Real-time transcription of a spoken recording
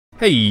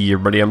Hey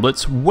everybody, I'm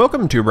Blitz.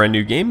 Welcome to a brand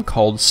new game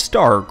called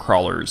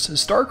StarCrawlers.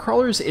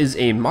 StarCrawlers is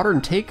a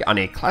modern take on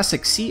a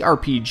classic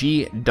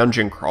cRPG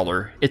dungeon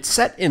crawler. It's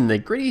set in the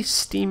gritty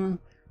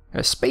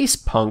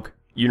spacepunk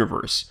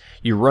universe.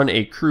 You run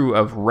a crew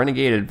of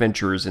renegade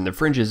adventurers in the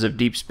fringes of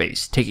deep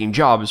space, taking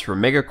jobs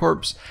from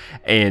megacorps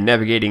and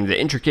navigating the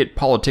intricate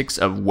politics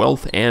of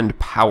wealth and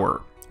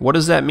power. What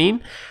does that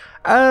mean?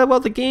 Well,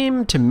 the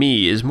game to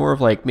me is more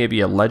of like maybe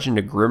a Legend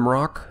of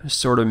Grimrock,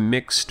 sort of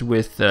mixed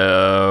with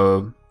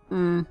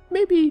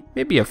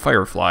maybe a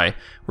Firefly,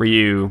 where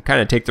you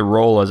kind of take the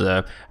role as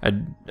a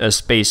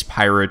space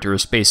pirate or a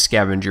space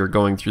scavenger,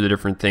 going through the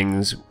different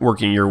things,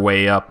 working your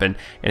way up, and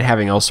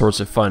having all sorts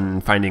of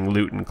fun, finding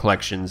loot and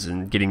collections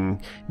and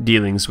getting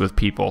dealings with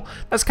people.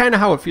 That's kind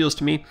of how it feels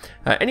to me.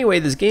 Anyway,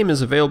 this game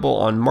is available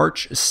on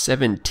March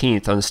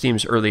 17th on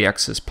Steam's Early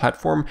Access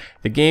platform.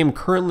 The game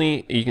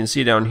currently, you can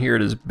see down here,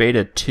 it is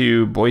Beta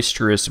 2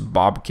 Boisterous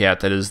Bobcat.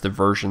 That is the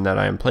version that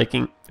I am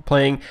playing.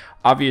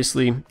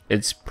 Obviously,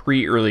 it's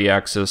pre-early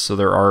access, so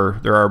there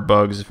are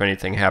bugs if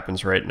anything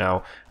happens right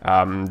now.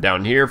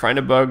 Down here, find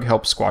a bug,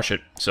 help squash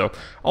it. So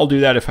I'll do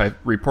that if I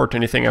report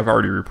anything. I've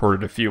already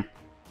reported a few.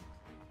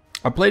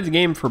 I played the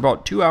game for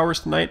about 2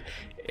 hours tonight,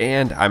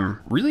 and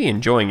I'm really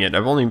enjoying it.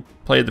 I've only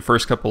played the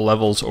first couple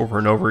levels over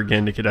and over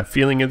again to get a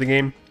feeling of the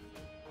game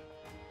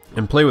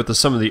and play with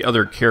some of the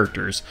other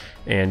characters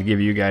and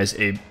give you guys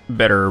a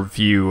better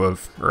view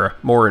of, or a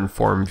more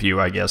informed view,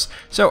 I guess.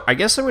 So I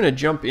guess I'm going to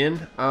jump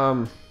in.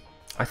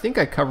 I think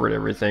I covered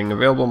everything.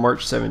 Available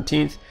March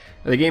 17th.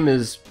 The game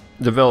is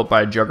developed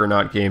by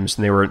Juggernaut Games,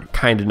 and they were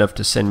kind enough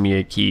to send me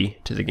a key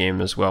to the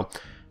game as well.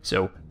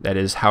 So that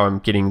is how I'm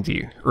getting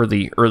the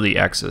early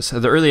access.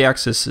 The early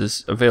access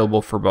is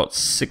available for about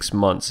 6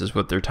 months is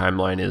what their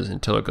timeline is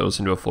until it goes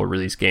into a full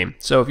release game.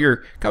 So if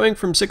you're coming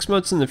from 6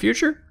 months in the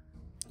future,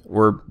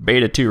 we're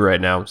beta 2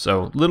 right now,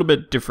 so a little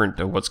bit different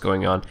of what's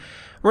going on.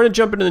 We're going to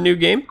jump into the new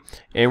game,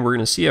 and we're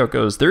going to see how it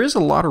goes. There is a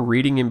lot of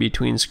reading in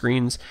between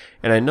screens,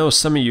 and I know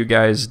some of you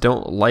guys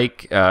don't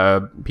like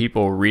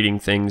people reading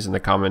things in the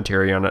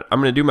commentary on it. I'm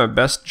going to do my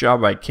best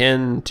job I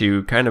can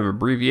to kind of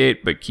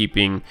abbreviate, but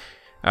keeping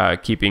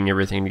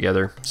everything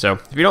together. So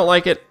if you don't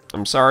like it,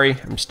 I'm sorry.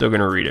 I'm still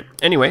going to read it.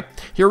 Anyway,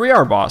 here we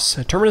are, boss.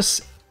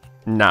 Terminus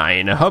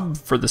 9, a hub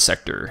for the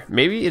sector.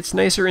 Maybe it's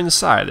nicer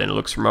inside than it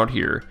looks from out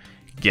here.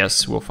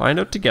 Guess we'll find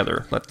out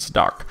together. Let's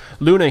dock.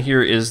 Luna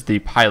here is the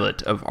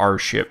pilot of our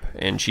ship,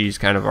 and she's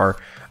kind of our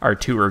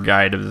tour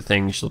guide of the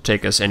thing. She'll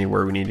take us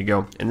anywhere we need to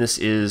go. And this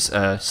is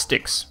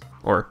Styx,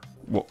 or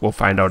we'll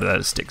find out that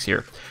it's Styx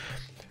here.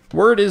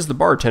 Word is the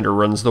bartender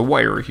runs the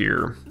wire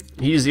here.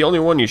 He's the only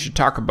one you should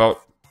talk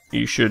about.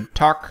 You should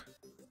talk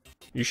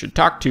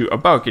to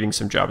about getting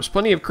some jobs.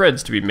 Plenty of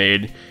creds to be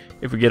made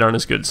if we get on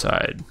his good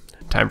side.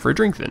 Time for a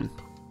drink then.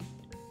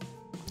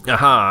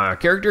 Aha,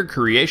 character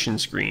creation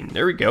screen.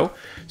 There we go.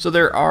 So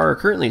there are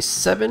currently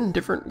 7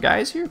 different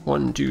guys here.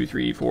 1, 2,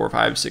 3, 4,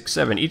 5, 6,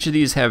 7. Each of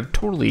these have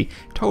totally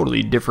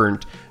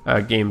different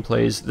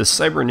gameplays. The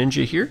Cyber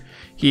Ninja here,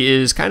 he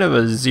is kind of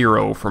a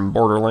Zero from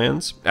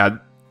Borderlands.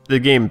 The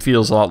game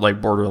feels a lot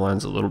like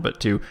Borderlands a little bit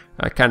too.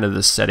 Kind of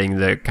the setting,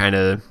 the kind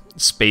of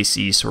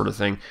spacey sort of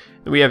thing.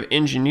 Then we have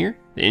Engineer.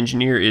 The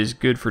Engineer is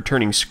good for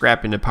turning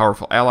scrap into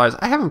powerful allies.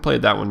 I haven't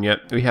played that one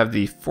yet. We have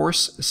the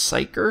Force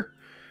Psyker,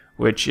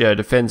 which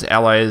defends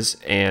allies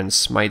and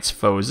smites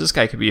foes. This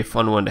guy could be a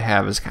fun one to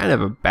have as kind of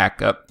a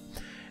backup.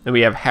 Then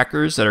we have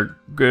hackers that are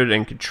good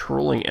in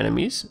controlling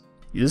enemies.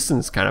 This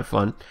one's kind of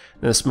fun.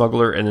 And the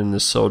smuggler, and then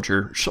the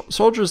soldier.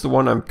 Soldier's the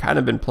one I've kind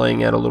of been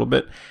playing at a little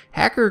bit.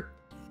 Hacker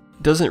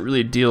doesn't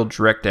really deal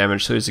direct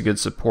damage, so he's a good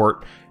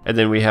support. And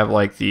then we have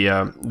like the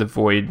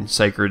Void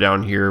Psyker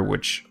down here,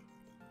 which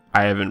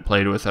I haven't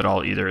played with at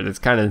all either. That's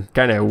kind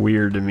of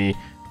weird to me.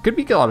 Could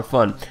be a lot of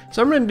fun.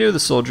 So I'm going to do the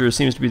soldier. It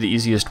seems to be the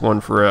easiest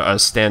one for a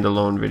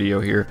standalone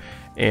video here.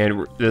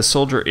 And the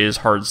soldier is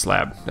Hard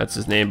Slab. That's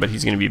his name, but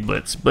he's going to be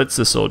Blitz. Blitz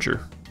the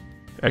soldier.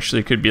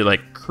 Actually, it could be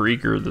like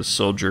Krieger the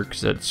soldier,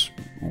 because that's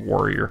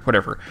warrior.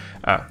 Whatever.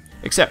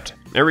 Except,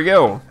 there we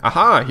go.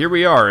 Aha, here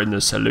we are in the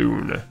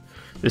saloon.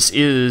 This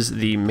is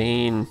the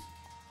main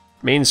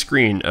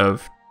screen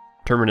of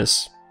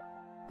Terminus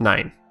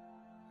 9.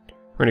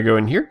 We're going to go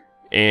in here,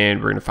 and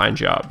we're going to find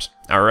jobs.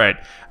 Alright,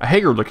 a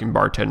haggard-looking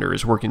bartender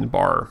is working the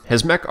bar,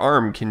 his mech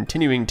arm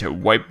continuing to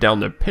wipe down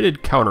the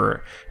pitted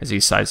counter as he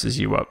sizes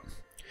you up.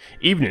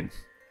 Evening.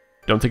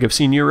 Don't think I've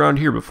seen you around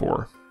here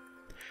before.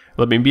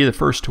 Let me be the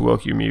first to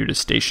welcome you to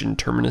Station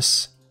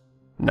Terminus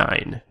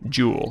 9,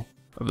 Jewel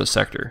of the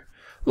sector.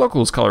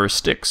 Locals call her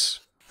Styx,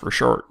 for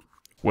short.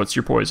 What's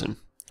your poison?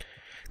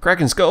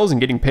 Cracking skulls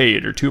and getting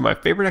paid are 2 of my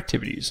favorite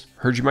activities.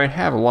 Heard you might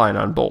have a line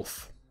on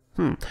both.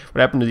 What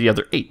happened to the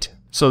other 8?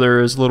 So there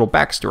is a little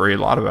backstory, a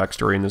lot of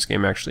backstory in this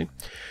game actually.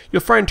 You'll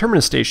find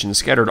terminus stations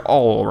scattered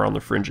all around the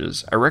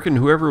fringes. I reckon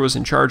whoever was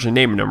in charge of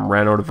naming them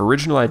ran out of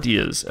original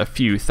ideas a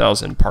few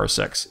thousand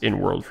parsecs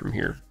in-world from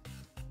here.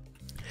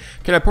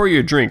 Can I pour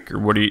you a drink,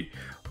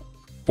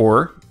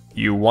 or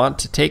you want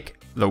to take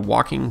the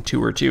walking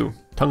tour too?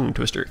 tongue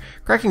twister.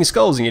 Cracking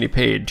skulls and getting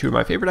paid, two of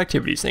my favorite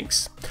activities,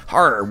 thanks.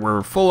 Har,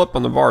 we're full up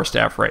on the bar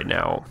staff right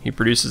now. He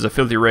produces a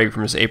filthy rag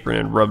from his apron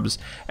and rubs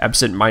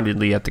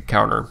absent-mindedly at the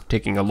counter,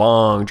 taking a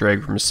long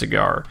drag from his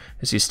cigar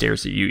as he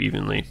stares at you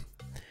evenly.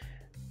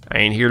 I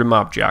ain't here to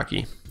mop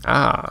jockey.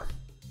 Ah,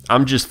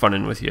 I'm just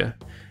funning with you.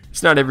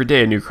 It's not every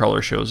day a new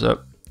crawler shows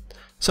up.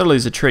 Subtlety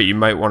is a trait you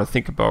might want to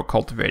think about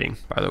cultivating,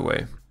 by the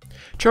way.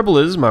 Trouble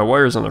is, my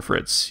wire's on the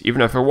fritz.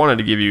 Even if I wanted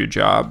to give you a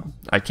job,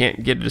 I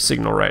can't get a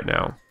signal right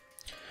now.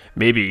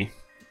 Maybe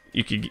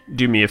you could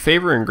do me a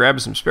favor and grab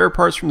some spare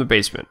parts from the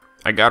basement.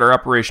 I got her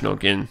operational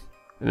again,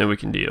 and then we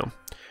can deal.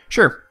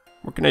 Sure,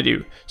 what can I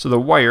do? So the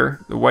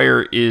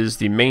wire is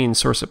the main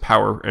source of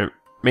power,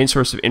 main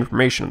source of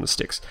information on the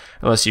sticks,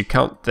 unless you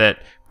count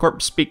that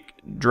corp speak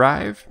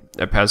drive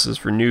that passes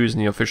for news in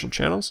the official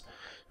channels.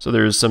 So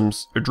there's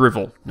a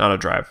drivel, not a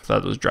drive. I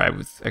thought it was drive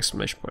with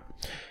exclamation point.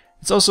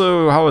 It's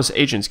also how us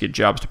agents get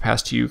jobs to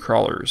pass to you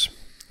crawlers.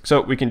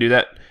 So we can do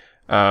that.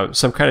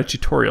 Some kind of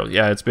tutorial.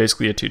 Yeah, it's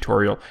basically a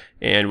tutorial,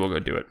 and we'll go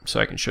do it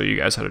so I can show you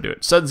guys how to do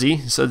it.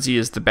 Sudsy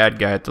is the bad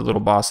guy at the little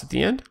boss at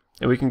the end,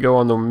 and we can go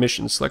on the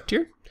mission select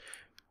here.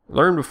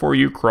 Learn before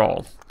you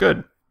crawl.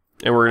 Good.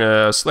 And we're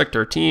going to select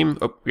our team.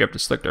 Oh, we have to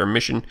select our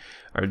mission,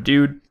 our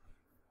dude,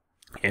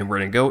 and we're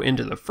going to go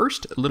into the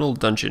first little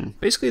dungeon,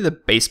 basically the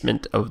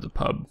basement of the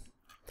pub.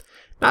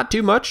 Not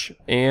too much,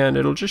 and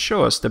it'll just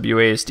show us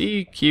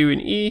WASD, Q,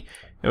 and E,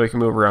 and we can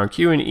move around.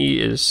 Q and E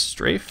is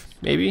strafe,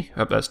 maybe?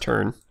 Oh, that's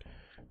turn.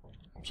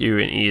 Q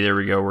and E, there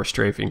we go, we're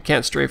strafing.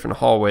 Can't strafe in a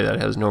hallway that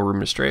has no room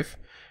to strafe.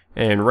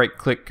 And right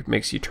click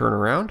makes you turn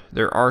around.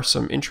 There are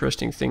some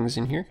interesting things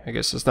in here. I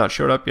guess it's not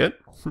showed up yet.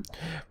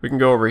 We can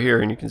go over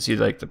here and you can see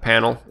like the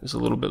panel is a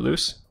little bit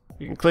loose.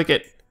 You can click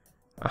it.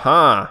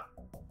 Aha!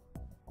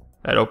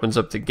 That opens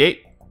up the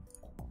gate.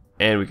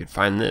 And we could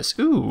find this.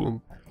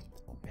 Ooh!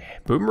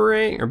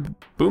 Boomerang, or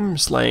boom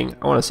slang,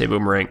 I want to say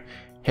boomerang.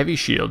 Heavy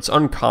shields,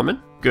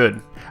 uncommon, good.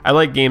 I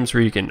like games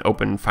where you can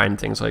open and find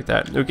things like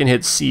that. We can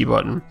hit C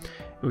button.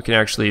 We can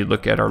actually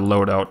look at our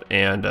loadout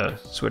and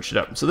switch it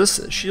up. So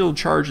this shield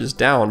charge is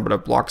down, but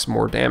it blocks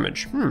more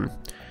damage.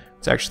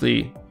 It's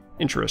actually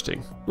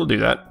interesting. We'll do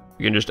that.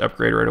 We can just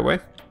upgrade right away.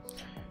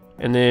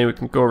 And then we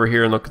can go over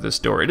here and look at this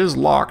door. It is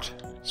locked,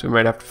 so we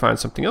might have to find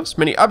something else.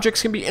 Many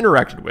objects can be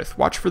interacted with.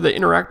 Watch for the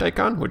interact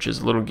icon, which is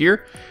a little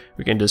gear.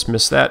 We can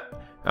dismiss that.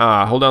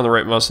 Hold down the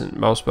right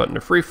mouse button to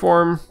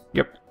freeform.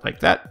 Yep, like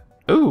that.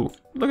 Ooh,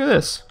 look at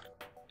this.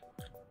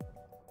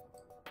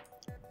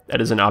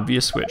 That is an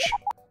obvious switch.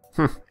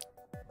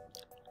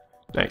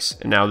 Nice.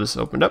 And now this is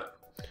opened up.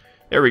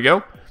 There we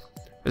go.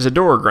 As a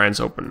door grinds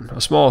open, a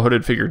small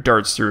hooded figure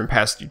darts through and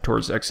passes you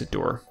towards the exit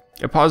door.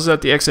 It pauses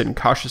at the exit and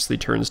cautiously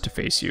turns to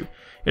face you.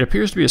 It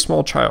appears to be a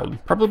small child,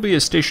 probably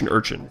a station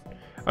urchin.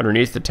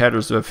 Underneath the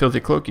tatters of a filthy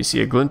cloak, you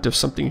see a glint of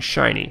something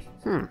shiny.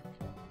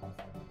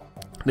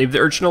 Leave the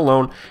urchin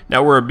alone.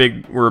 Now we're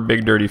a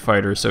big dirty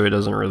fighter, so it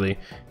doesn't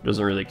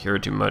really care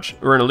too much.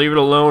 We're gonna leave it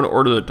alone,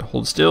 order it to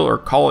hold still, or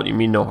call it you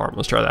mean no harm.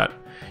 Let's try that.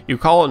 You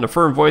call it in a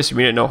firm voice, you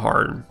mean it no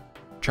harm.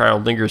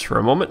 Child lingers for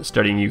a moment,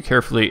 studying you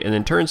carefully, and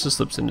then turns and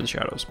slips into the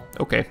shadows.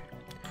 Okay.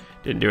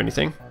 Didn't do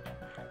anything.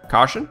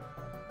 Caution.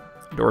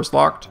 Door's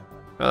locked.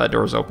 Oh, that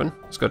door's open.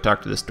 Let's go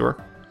talk to this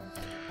door.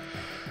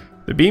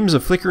 The beams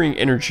of flickering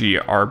energy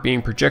are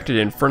being projected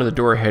in front of the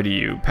door ahead of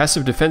you.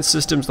 Passive defense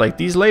systems like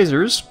these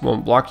lasers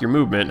won't block your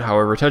movement,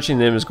 however touching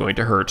them is going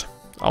to hurt.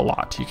 A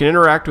lot. You can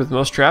interact with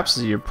most traps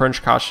as you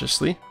approach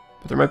cautiously,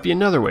 but there might be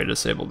another way to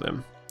disable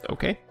them.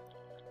 Okay.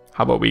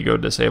 How about we go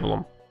disable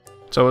them?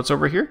 So it's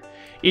over here.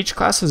 Each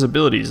class has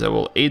abilities that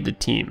will aid the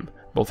team,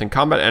 both in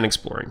combat and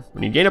exploring.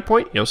 When you gain a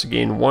point, you also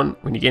gain one.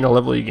 When you gain a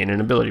level, you gain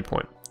an ability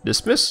point.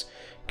 Dismiss.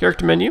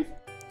 Character menu.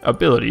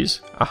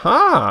 Abilities.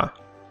 Aha!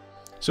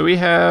 So we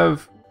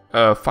have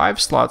 5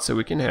 slots that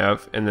we can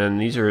have, and then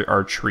these are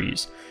our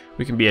trees.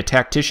 We can be a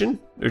tactician,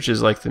 which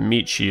is like the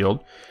meat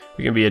shield.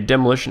 We can be a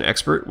demolition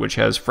expert, which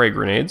has frag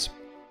grenades.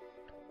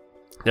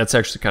 That's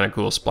actually kind of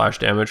cool. Splash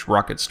damage,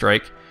 rocket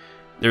strike.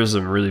 There's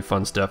some really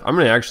fun stuff. I'm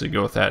going to actually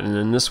go with that, and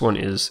then this one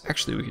is...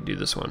 Actually, we could do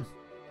this one.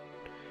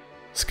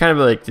 It's kind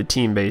of like the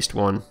team-based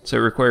one, so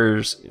it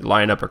requires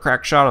line up a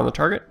crack shot on the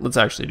target. Let's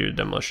actually do a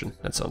demolition.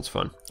 That sounds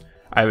fun.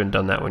 I haven't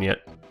done that one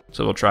yet,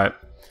 so we'll try it.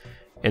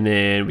 And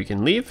then we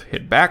can leave,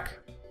 hit back,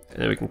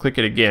 and then we can click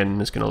it again,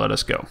 and it's going to let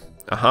us go.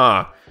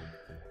 Aha!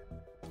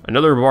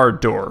 Another barred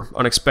door.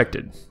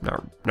 Unexpected.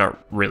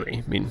 Not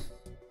really. I mean...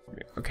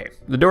 Okay.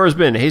 The door has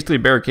been hastily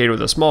barricaded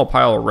with a small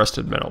pile of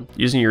rusted metal.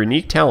 Using your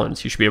unique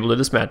talents, you should be able to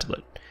dismantle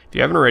it. If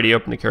you haven't already,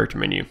 open the character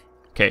menu.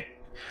 Okay.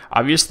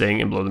 Obvious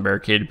thing, and blow the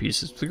barricade to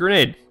pieces with a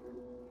grenade.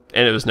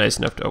 And it was nice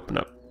enough to open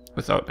up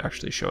without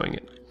actually showing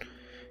it.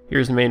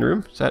 Here's the main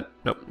room. Is that...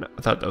 Nope. No,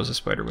 I thought that was a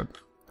spider web.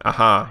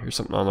 Aha. Here's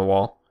something on the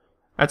wall.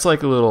 That's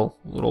like a little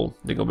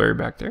dingleberry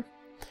back there.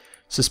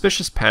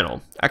 Suspicious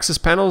panel. Access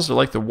panels are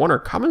like the one or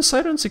common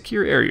sight on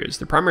secure areas.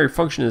 The primary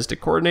function is to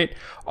coordinate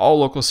all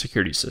local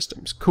security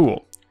systems.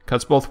 Cool.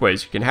 Cuts both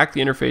ways. You can hack the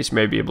interface. You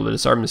may be able to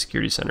disarm the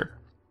security center.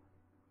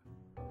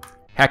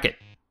 Hack it.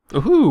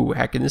 Woohoo!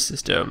 Hacking the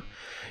system.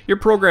 Your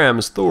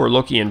programs, Thor,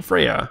 Loki, and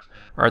Freya,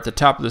 are at the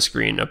top of the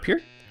screen up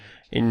here.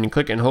 And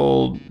click and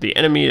hold the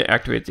enemy to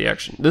activate the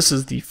action. This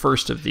is the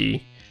first of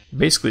the,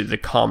 basically the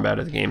combat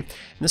of the game.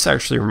 And this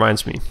actually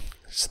reminds me,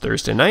 it's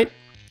Thursday night.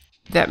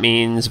 That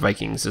means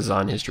Vikings is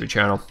on History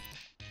Channel.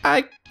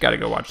 I gotta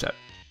go watch that.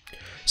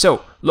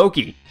 So,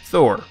 Loki,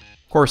 Thor,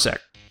 Corsac,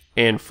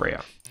 and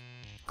Freya.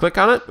 Click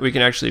on it, we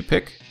can actually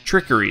pick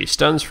Trickery,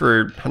 stuns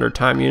for 100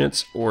 time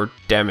units, or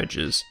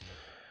damages.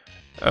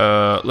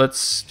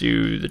 Let's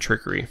do the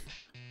Trickery.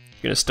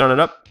 You're gonna stun it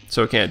up,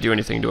 so it can't do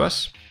anything to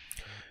us.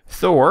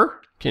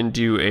 Thor can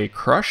do a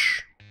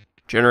crush,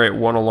 generate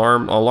one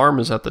alarm. Alarm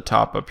is at the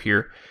top up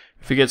here.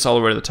 If it gets all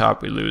the way to the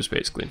top, we lose,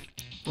 basically.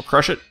 We'll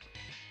crush it.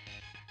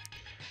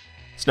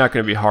 It's not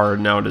going to be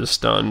hard now it is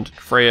stunned.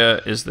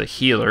 Freya is the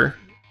healer.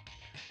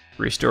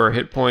 Restore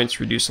hit points,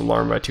 reduce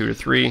alarm by 2 to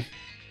 3.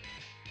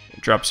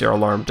 It drops your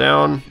alarm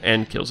down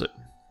and kills it.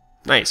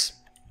 Nice.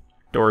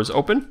 Doors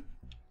open.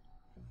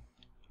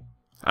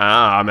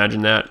 Ah,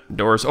 imagine that.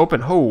 Doors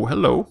open. Oh,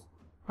 hello.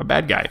 A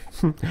bad guy.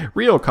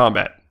 Real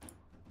combat.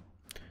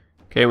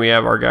 Okay, we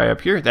have our guy up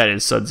here. That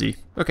is Sudsy.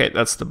 Okay,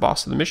 that's the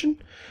boss of the mission.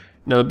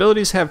 Now, the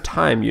abilities have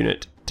time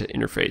unit to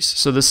interface.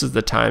 So this is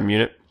the time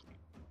unit.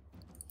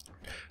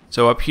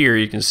 So up here,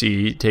 you can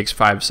see it takes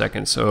 5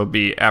 seconds. So it'll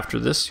be after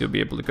this, you'll be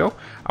able to go.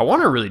 I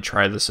want to really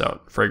try this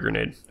out for a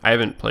grenade. I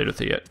haven't played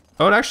with it yet.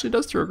 Oh, it actually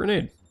does throw a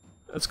grenade.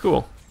 That's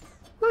cool.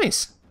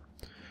 Nice.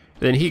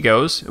 Then he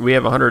goes. We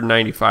have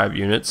 195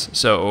 units.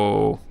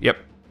 So, yep,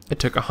 it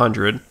took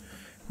 100.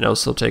 Now it'll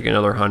still take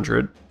another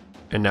 100.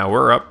 And now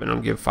we're up, and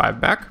it'll give 5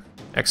 back.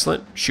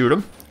 Excellent. Shoot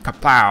him.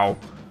 Kapow.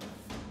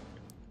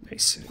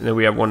 Nice. And then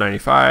we have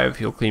 195.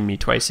 He'll clean me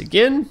twice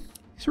again.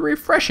 It's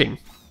refreshing.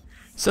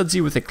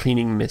 Sudsy with a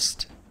cleaning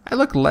mist. I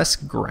look less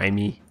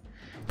grimy.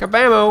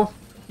 Kabamo!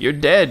 You're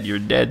dead. You're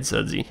dead,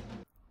 Sudsy.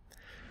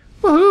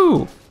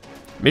 Woohoo!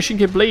 Mission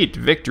complete.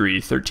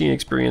 Victory. 13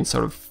 experience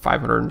out of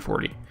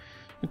 540.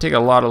 It'll take a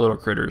lot of little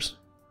critters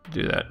to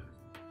do that.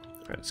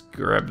 All right, let's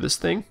grab this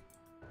thing.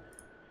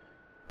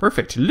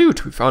 Perfect.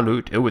 Loot. We found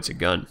loot. Oh, it's a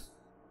gun.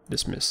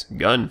 Dismiss.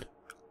 Gun.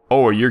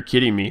 Oh, you're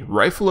kidding me.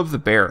 Rifle of the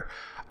Bear.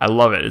 I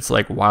love it. It's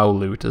like WoW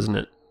loot, isn't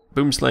it?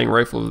 Boomslang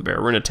Rifle of the Bear.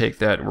 We're going to take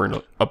that and we're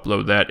going to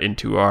upload that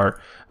into our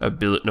our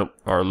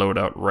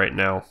loadout right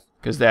now.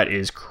 Because that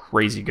is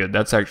crazy good.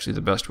 That's actually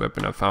the best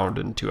weapon I've found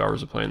in 2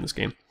 hours of playing this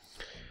game.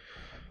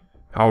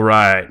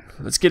 Alright.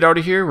 Let's get out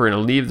of here. We're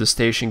going to leave the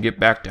station, get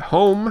back to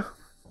home.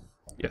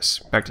 Yes,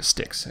 back to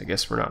Styx. I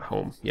guess we're not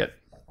home yet.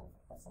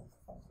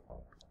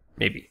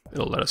 Maybe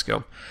it'll let us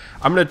go.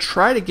 I'm going to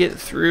try to get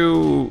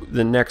through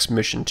the next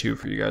mission too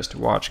for you guys to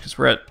watch because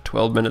we're at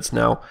 12 minutes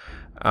now.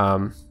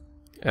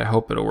 I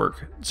hope it'll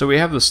work. So we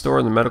have the store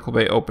and the medical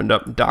bay opened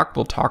up. Doc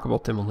will talk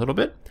about them a little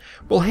bit.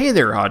 Well, hey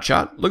there,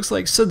 Hotshot. Looks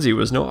like Sudsy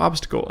was no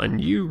obstacle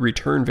and you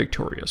return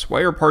victorious.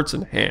 Wire parts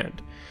in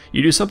hand.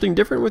 You do something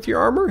different with your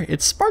armor?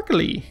 It's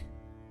sparkly.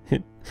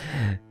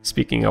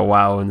 Speaking of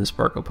WoW and the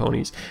sparkle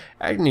ponies.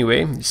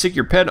 Anyway, you stick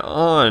your pet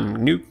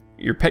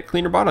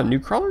cleaner bot on new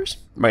crawlers?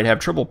 Might have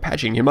trouble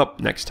patching him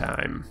up next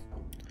time.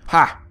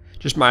 Ha!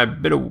 Just my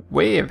bit of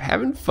way of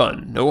having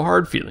fun. No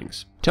hard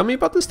feelings. Tell me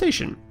about the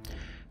station.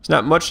 It's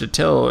not much to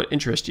tell it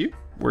interests you.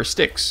 We're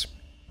Styx.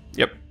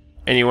 Yep.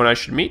 Anyone I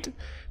should meet?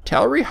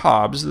 Tallery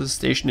Hobbs, the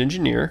station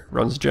engineer,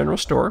 runs the general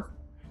store.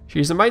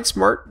 She's a mite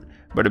smart,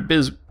 but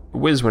a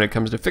whiz when it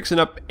comes to fixing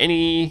up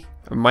a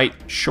mite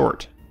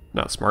short.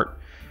 Not smart.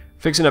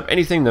 Fixing up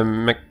anything the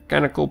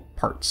mechanical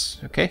parts.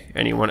 Okay,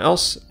 anyone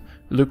else?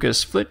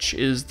 Lucas Flitch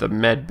is the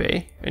med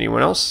bay.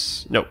 Anyone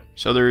else? Nope.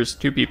 So there's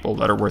 2 people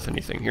that are worth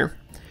anything here.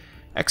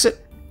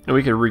 Exit. And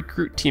we can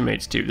recruit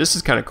teammates too. This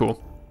is kind of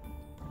cool.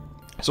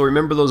 So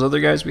remember those other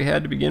guys we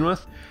had to begin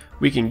with?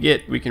 We can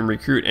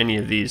recruit any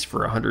of these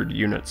for 100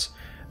 units.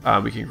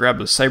 We can grab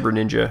the Cyber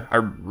Ninja. I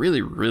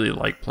really, really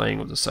like playing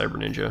with the Cyber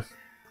Ninja.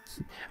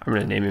 I'm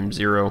going to name him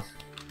Zero.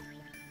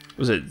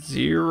 Was it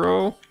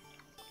Zero?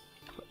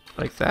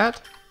 Like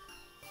that?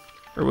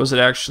 Or was it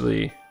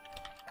actually...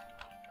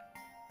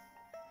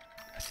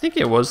 I think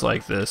it was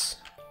like this.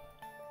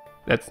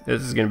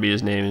 This is going to be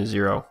his name is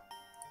Zero.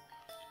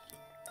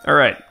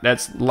 Alright,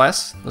 that's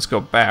less. Let's go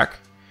back.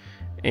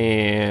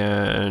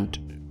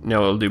 And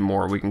now it'll do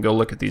more. We can go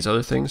look at these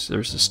other things.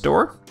 There's the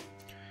store.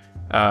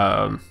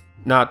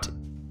 Not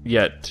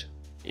yet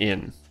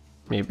in.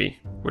 Maybe.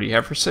 What do you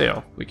have for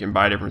sale? We can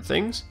buy different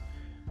things.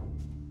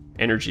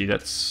 Energy,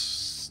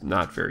 that's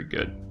not very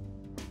good.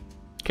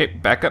 Okay,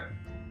 back up.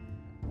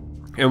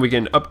 And we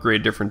can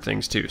upgrade different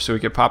things too. So we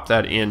can pop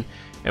that in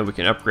and we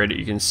can upgrade it.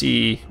 You can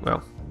see,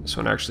 well, this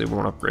one actually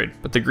won't upgrade.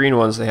 But the green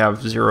ones, they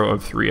have 0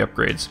 of 3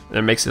 upgrades. And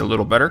it makes it a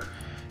little better.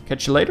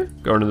 Catch you later.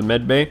 Go into the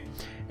med bay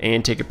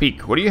and take a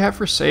peek. What do you have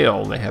for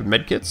sale? They have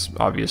med kits,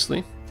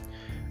 obviously.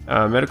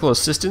 Medical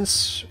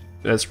assistance,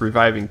 that's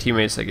reviving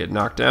teammates that get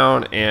knocked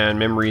down, and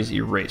memories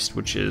erased,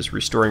 which is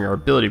restoring our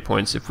ability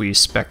points if we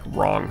spec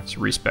wrong. It's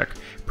respec.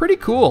 Pretty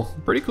cool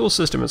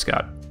system it's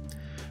got.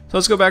 So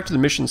let's go back to the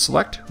mission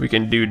select. We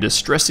can do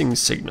distressing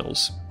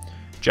signals.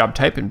 Job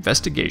type,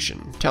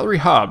 investigation. Tallery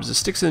Hobbs, a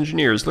Styx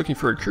engineer, is looking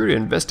for a crew to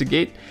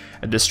investigate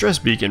a distress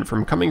beacon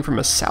coming from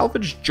a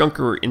salvaged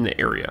junker in the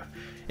area.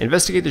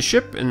 Investigate the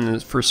ship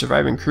and for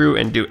surviving crew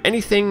and do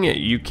anything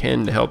you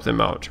can to help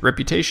them out.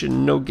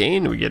 Reputation, no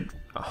gain. We get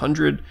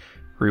 100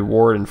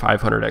 reward and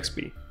 500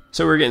 XP.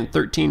 So we're getting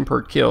 13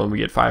 per kill and we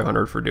get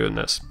 500 for doing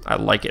this. I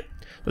like it.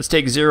 Let's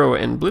take Zero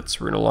and Blitz.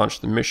 We're going to launch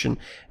the mission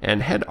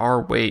and head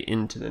our way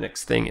into the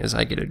next thing as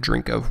I get a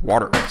drink of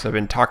water. Because I've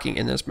been talking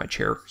and that's my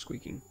chair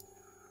squeaking.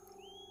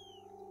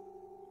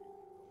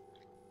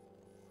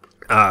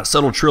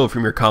 Subtle trill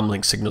from your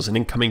comlink signals an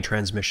incoming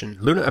transmission.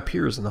 Luna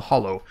appears in the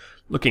hollow,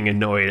 looking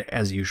annoyed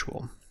as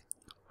usual.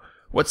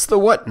 What's the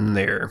what in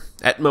there?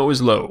 Atmo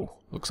is low.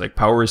 Looks like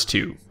power is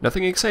 2.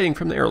 Nothing exciting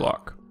from the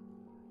airlock.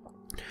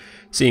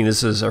 Seeing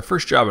this is our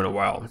first job in a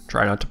while,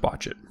 try not to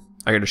botch it.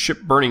 I got a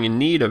ship burning in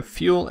need of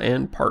fuel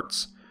and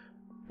parts.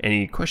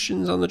 Any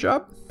questions on the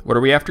job? What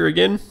are we after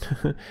again?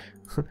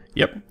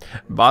 Yep.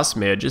 Boss,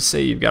 may I just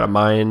say you've got a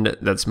mind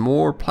that's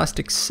more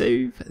plastic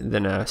safe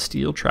than a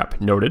steel trap.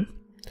 Noted.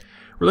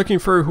 We're looking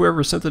for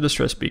whoever sent the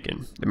distress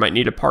beacon. They might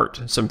need a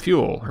part, some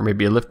fuel, or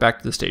maybe a lift back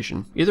to the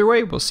station. Either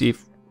way, we'll see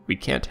if we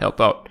can't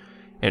help out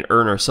and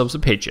earn ourselves a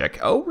paycheck.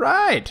 Oh,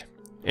 right.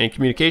 Any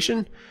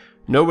communication?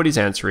 Nobody's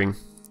answering.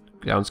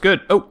 Sounds good.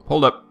 Oh,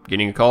 hold up.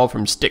 Getting a call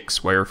from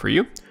Styx. Wire for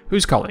you.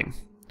 Who's calling?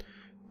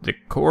 The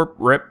corp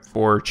rep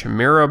for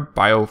Chimera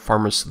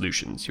Biopharma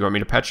Solutions. You want me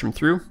to patch them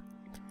through?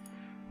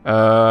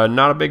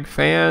 Not a big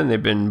fan.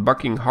 They've been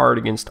bucking hard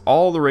against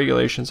all the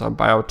regulations on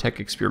biotech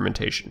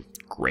experimentation.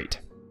 Great.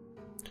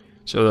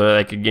 So they're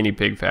like a guinea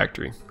pig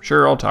factory.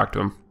 Sure, I'll talk to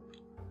him.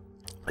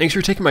 Thanks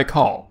for taking my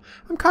call.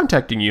 I'm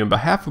contacting you on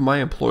behalf of my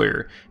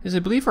employer, as I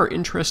believe our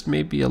interests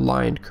may be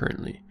aligned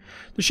currently.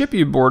 The ship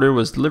you boarded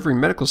was delivering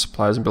medical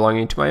supplies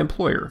belonging to my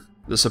employer.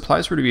 The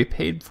supplies were to be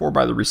paid for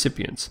by the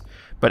recipients,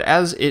 but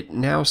as it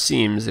now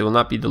seems, they will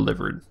not be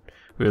delivered.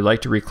 We would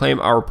like to reclaim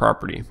our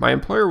property. My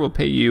employer will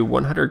pay you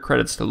 100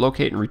 credits to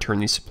locate and return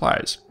these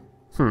supplies.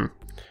 What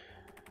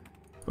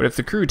if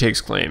the crew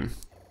takes claim?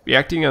 Be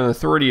acting on the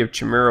authority of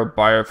Chimera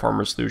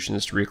Biopharma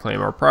Solutions to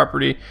reclaim our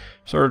property.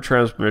 Sort of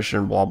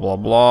transmission, blah blah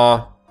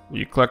blah.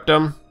 You collect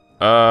them?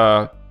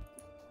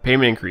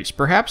 Payment increase.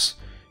 Perhaps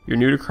you're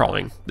new to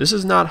crawling. This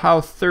is not how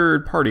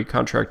third-party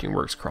contracting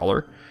works,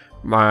 crawler.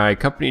 My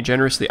company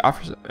generously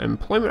offers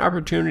employment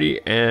opportunity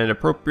and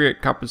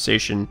appropriate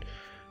compensation.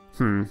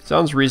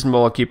 Sounds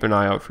reasonable. I'll keep an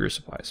eye out for your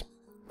supplies.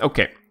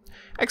 Okay.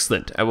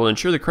 Excellent. I will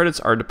ensure the credits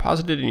are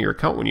deposited in your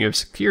account when you have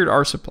secured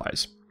our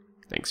supplies.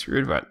 Thanks for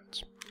your advice.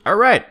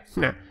 Alright,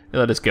 they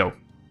let us go.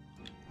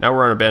 Now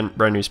we're on a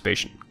brand new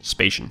space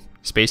station,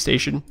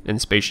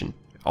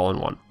 all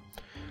in one.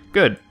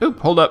 Good. Oop,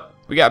 hold up.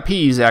 We got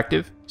P's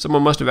active.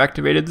 Someone must have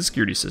activated the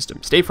security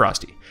system. Stay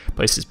frosty.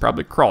 Place is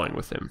probably crawling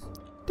with him.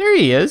 There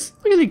he is.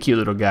 Look at the cute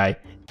little guy.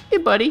 Hey,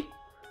 buddy.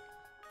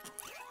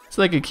 It's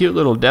like a cute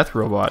little death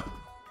robot.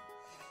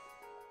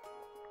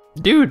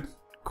 Dude,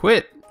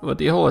 quit with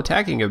the whole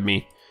attacking of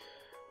me.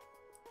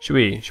 Should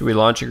we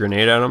launch a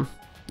grenade at him?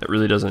 That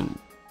really doesn't...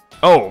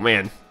 Oh,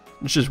 man.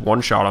 Let's just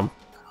one-shot him.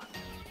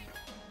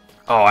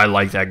 Oh, I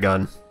like that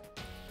gun.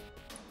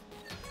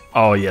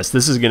 Oh, yes.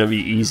 This is going to be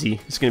easy.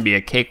 It's going to be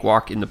a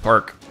cakewalk in the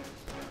park.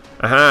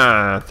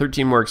 Aha!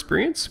 13 more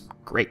experience?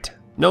 Great.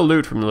 No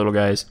loot from the little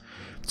guys.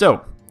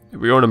 So, if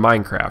we go into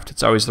Minecraft,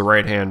 it's always the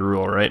right-hand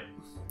rule, right?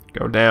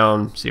 Go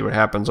down, see what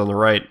happens on the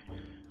right.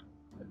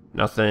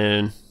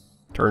 Nothing.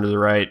 Turn to the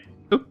right.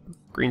 Oop,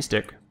 green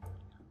stick.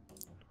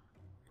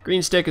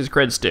 Green stick is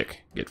cred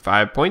stick. Get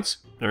 5 points.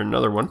 There's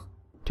another one.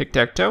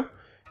 Tic-tac-toe.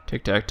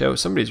 Tic-tac-toe.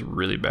 Somebody's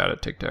really bad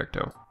at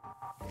tic-tac-toe.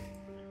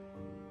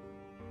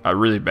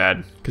 Really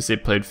bad, because they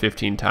played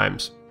 15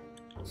 times.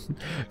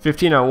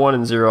 15 on one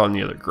and 0 on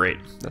the other. Great.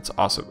 That's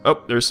awesome.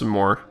 Oh, there's some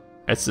more.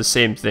 It's the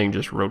same thing,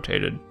 just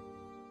rotated.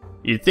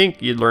 You'd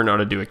think you'd learn how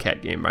to do a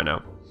cat game by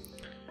now.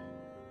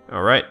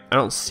 Alright, I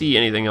don't see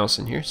anything else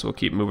in here, so we'll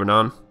keep moving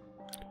on.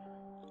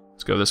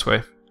 Let's go this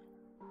way.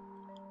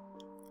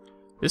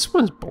 This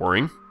one's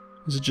boring.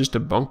 This is just a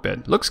bunk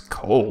bed. Looks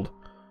cold.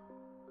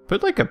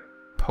 Put like a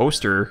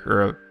poster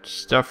or a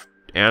stuffed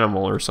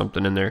animal or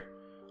something in there.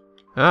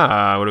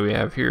 Ah, what do we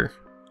have here?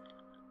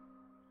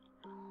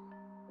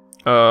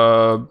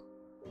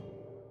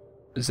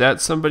 Is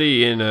that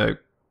somebody in a...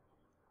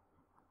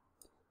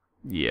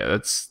 Yeah,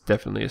 that's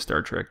definitely a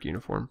Star Trek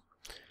uniform.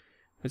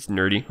 It's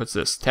nerdy. What's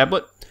this?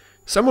 Tablet?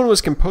 Someone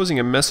was composing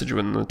a message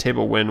on the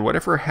table when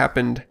whatever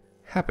happened,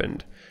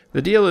 happened.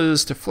 The deal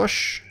is to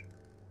flush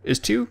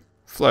to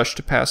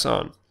pass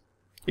on.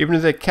 Even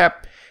if the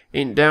cap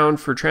ain't down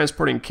for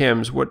transporting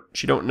chems, what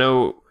she don't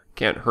know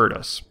can't hurt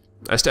us.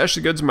 I stashed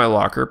the goods in my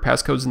locker,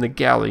 passcodes in the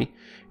galley,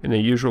 in the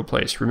usual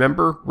place.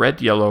 Remember,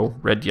 red, yellow,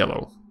 red,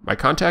 yellow. My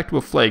contact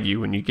will flag you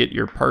when you get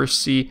your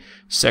Parsi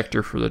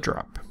sector for the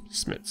drop.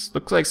 Smiths.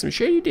 Looks like some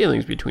shady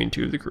dealings between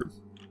two of the crew.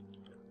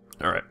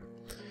 Alright.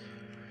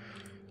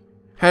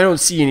 I don't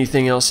see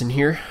anything else in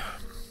here.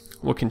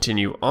 We'll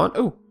continue on.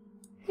 Oh,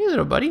 hey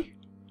little buddy.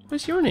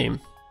 What's your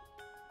name?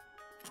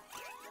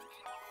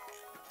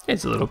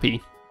 It's a little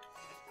P.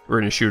 We're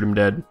gonna shoot him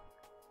dead.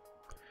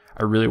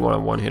 I really want to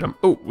one-hit him.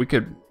 Oh, we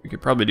could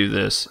probably do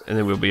this, and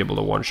then we'll be able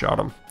to one-shot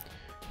him.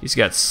 He's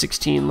got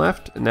 16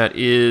 left, and that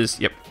is,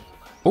 yep.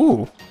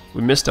 Oh,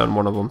 we missed on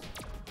one of them.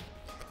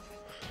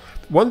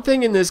 One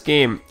thing in this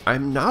game,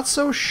 I'm not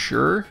so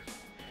sure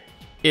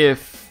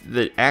if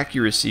the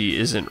accuracy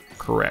isn't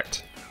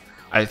correct.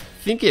 I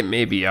think it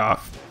may be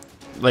off.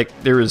 Like,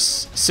 there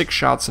was 6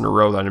 shots in a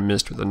row that I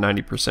missed with a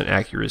 90%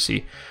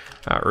 accuracy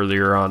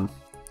earlier on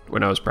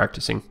when I was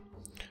practicing.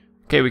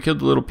 Okay, we killed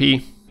the little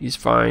P. He's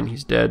fine.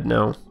 He's dead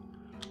now.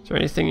 Is there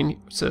anything in here?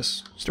 What's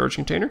this? Storage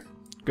container?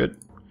 Good.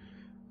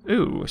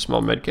 Ooh, a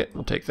small med kit.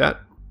 We'll take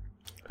that.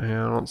 I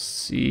don't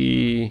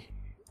see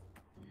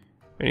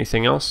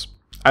anything else.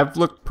 I've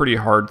looked pretty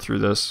hard through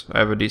this. I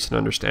have a decent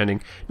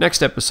understanding.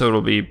 Next episode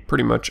will be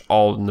pretty much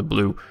all in the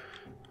blue,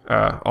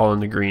 all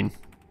in the green,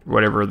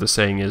 whatever the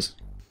saying is.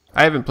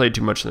 I haven't played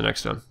too much in the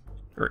next one,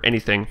 or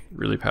anything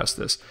really past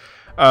this.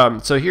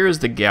 So here is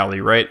the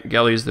galley, right?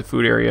 Galley is the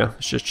food area.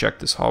 Let's just check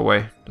this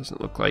hallway.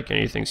 Doesn't look like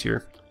anything's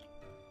here.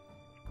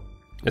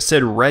 It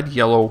said red,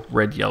 yellow,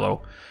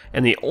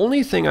 and the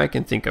only thing I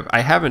can think of,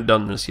 I haven't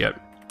done this yet.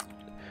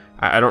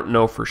 I don't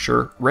know for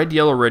sure. Red,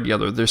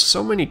 yellow. There's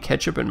so many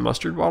ketchup and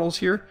mustard bottles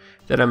here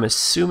that I'm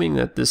assuming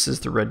that this is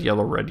the red,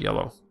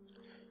 yellow.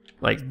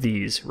 Like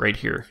these right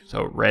here.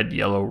 So red,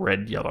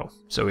 yellow.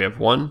 So we have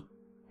 1,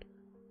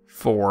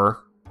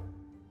 4,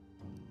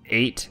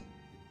 8,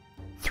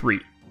 3.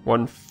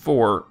 1,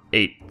 4,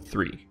 8,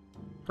 3.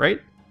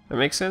 Right? That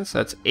makes sense?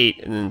 That's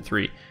 8 and then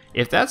 3.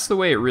 If that's the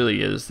way it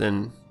really is,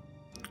 then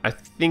I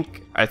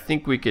think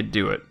we could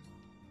do it.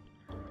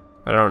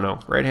 But I don't know.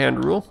 Right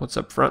hand rule. What's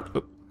up front?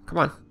 Oop. Come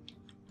on.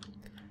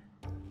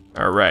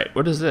 Alright,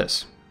 what is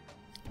this?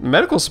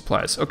 Medical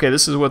supplies. Okay,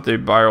 this is what the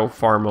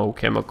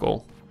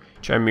biopharmacochemical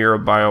Chimera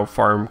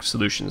Biopharm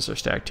solutions are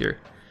stacked here.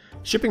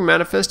 Shipping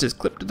manifest is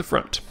clipped to the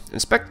front.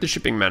 Inspect the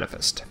shipping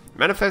manifest.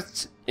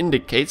 Manifest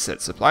indicates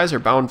that supplies are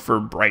bound for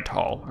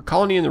Brighthall, a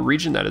colony in the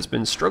region that has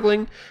been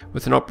struggling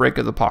with an outbreak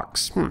of the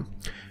pox.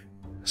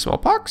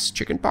 Smallpox?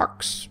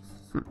 Chickenpox?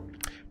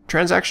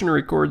 Transaction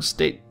records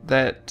state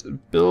that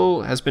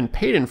bill has been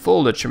paid in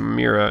full to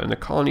Chimera and the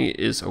colony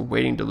is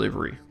awaiting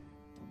delivery.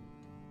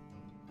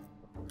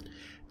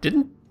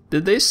 Did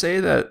they say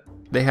that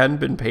they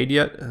hadn't been paid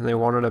yet and they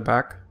wanted it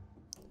back?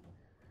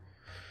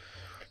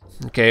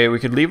 Okay, we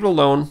could leave it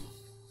alone.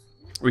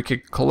 We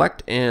could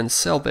collect and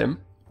sell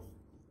them.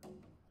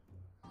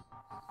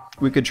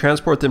 We could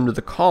transport them to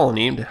the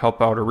colony to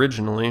help out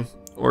originally,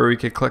 or we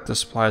could collect the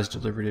supplies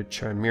delivered to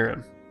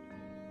Chimera.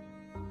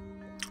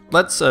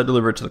 Let's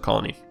deliver it to the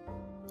colony.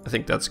 I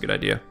think that's a good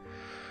idea.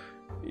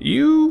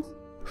 You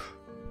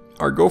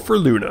are go for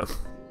Luna.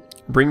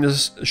 Bring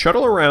this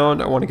shuttle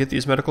around. I want to get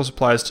these medical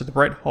supplies to the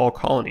Brighthall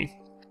colony.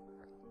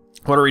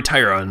 I want to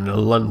retire on the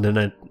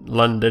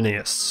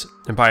Londonists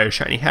and buy a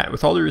shiny hat.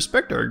 With all due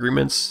respect, our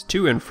agreements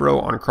to and fro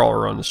on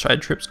crawler on the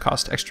side trips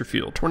cost extra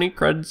fuel. 20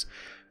 credits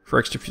for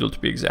extra fuel to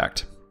be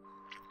exact.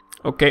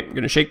 Okay, you're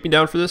gonna shake me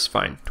down for this?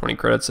 Fine, 20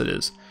 credits it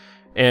is.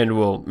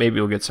 And maybe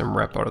we'll get some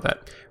rep out of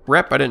that.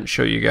 Rep I didn't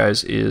show you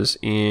guys is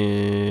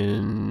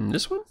in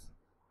this one?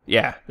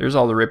 Yeah, there's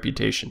all the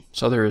reputation.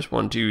 So there's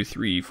 1, 2,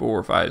 3,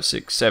 4, 5,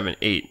 6, 7,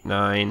 8,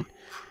 9.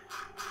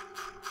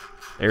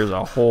 There's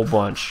a whole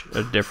bunch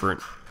of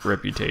different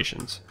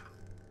reputations.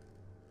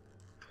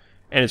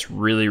 And it's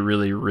really,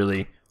 really,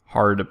 really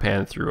hard to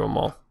pan through them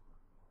all.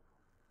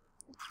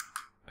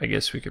 I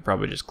guess we could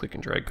probably just click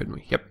and drag, couldn't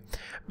we? Yep.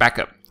 Back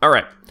up.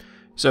 Alright.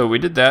 So we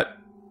did that.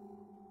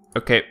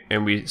 Okay,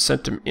 and we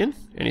sent them in.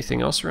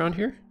 Anything else around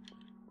here?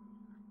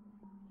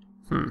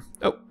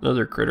 Oh,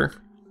 another critter.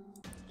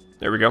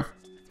 There we go.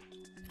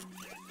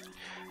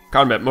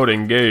 Combat mode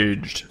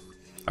engaged.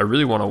 I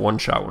really want to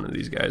one-shot one of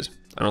these guys.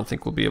 I don't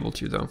think we'll be able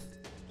to, though.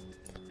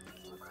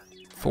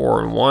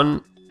 4 and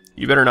 1.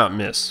 You better not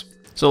miss.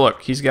 So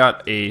look, he's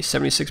got a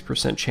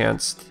 76%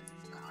 chance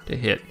to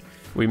hit.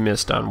 We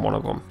missed on one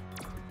of them.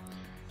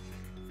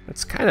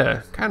 That's kind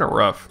of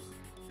rough.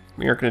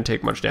 We aren't going to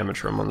take much damage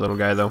from one little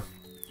guy, though.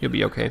 He'll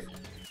be okay.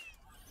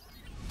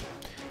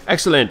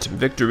 Excellent!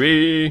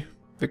 Victory!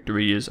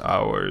 Victory is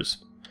ours.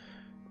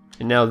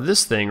 And now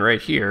this thing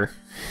right here.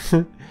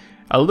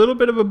 A little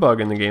bit of a bug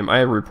in the game. I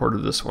have reported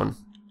this one.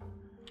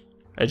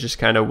 It's just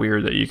kind of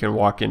weird that you can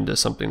walk into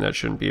something that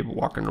shouldn't be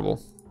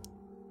walkable.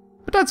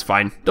 But that's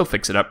fine. They'll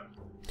fix it up.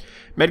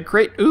 Med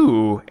crate.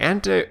 Ooh,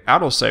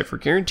 anti-autocipher.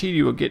 Guaranteed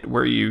you will get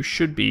where you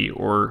should be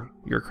or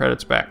your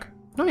credits back.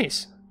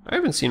 Nice. I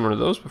haven't seen one of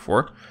those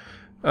before.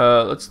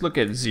 Let's look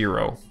at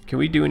 0. Can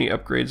we do any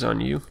upgrades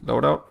on you?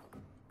 Loadout.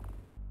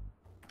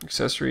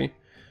 Accessory.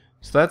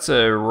 So that's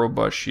a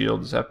robust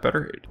shield. Is that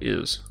better? It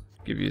is.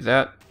 Give you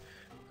that.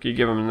 Could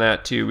give him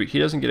that too. He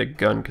doesn't get a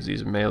gun because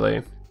he's a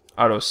melee.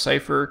 Auto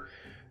cipher.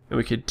 And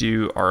we could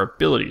do our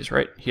abilities,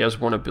 right? He has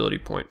 1 ability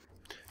point.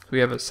 So we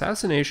have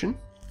assassination.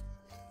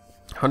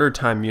 100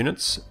 time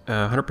units.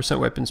 100%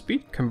 weapon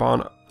speed.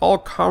 Combine all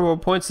combo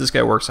points. This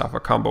guy works off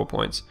of combo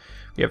points.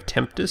 We have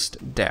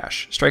Tempest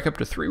Dash. Strike up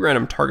to 3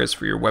 random targets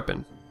for your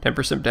weapon.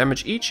 10%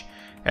 damage each.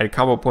 Add a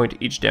combo point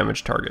to each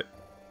damage target.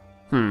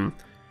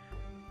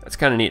 That's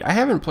kind of neat. I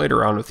haven't played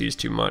around with these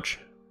too much.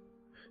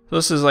 So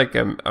this is like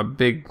a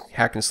big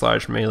hack and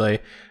slash melee.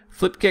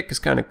 Flip kick is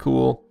kind of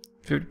cool.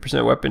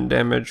 50% weapon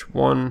damage.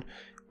 1.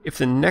 If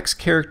the next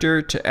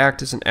character to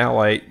act as an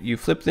ally, you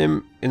flip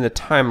them in the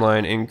timeline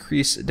and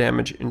increase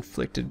damage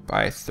inflicted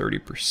by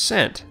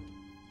 30%.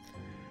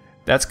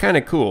 That's kind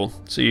of cool.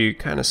 So you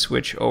kind of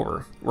switch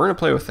over. We're going to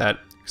play with that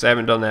because I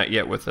haven't done that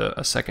yet with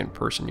a second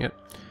person yet.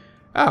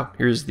 Oh,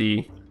 here's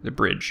the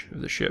bridge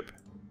of the ship.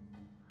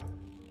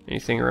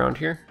 Anything around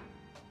here?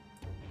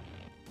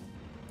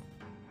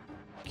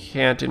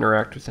 Can't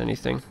interact with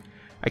anything.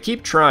 I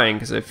keep trying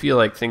because I feel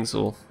like things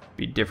will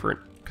be different.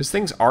 Because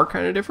things are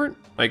kind of different.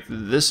 Like,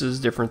 this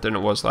is different than it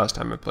was last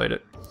time I played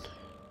it.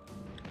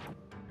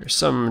 There's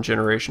some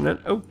generation net.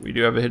 Oh, we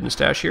do have a hidden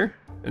stash here.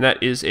 And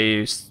that is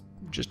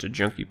just a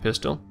junky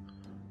pistol.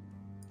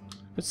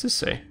 What's this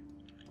say?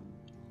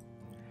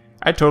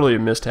 I totally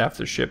have missed half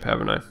the ship,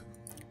 haven't I?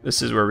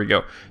 This is where we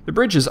go. The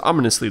bridge is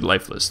ominously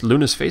lifeless.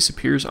 Luna's face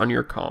appears on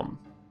your comm.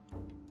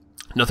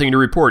 Nothing to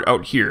report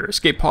out here.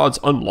 Escape pods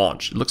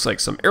unlaunched. It looks like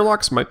some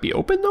airlocks might be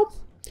open, though.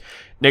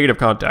 Negative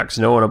contacts.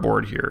 No one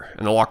aboard here.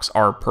 And the locks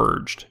are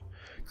purged.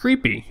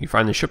 Creepy. You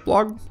find the ship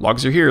log?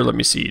 Logs are here. Let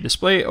me see.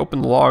 Display.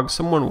 Open the log.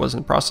 Someone was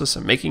in the process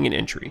of making an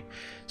entry.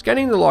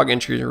 Scanning the log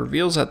entry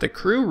reveals that the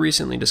crew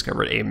recently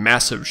discovered a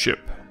massive ship.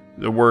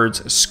 The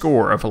words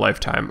 "score of a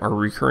lifetime" are a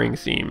recurring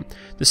theme.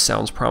 This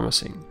sounds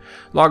promising.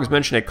 Logs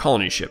mention a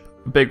colony ship,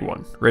 a big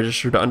one,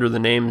 registered under the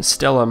name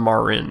Stella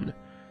Marin.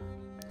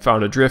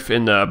 Found adrift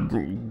in the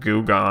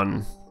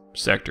Gugan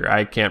sector.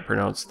 I can't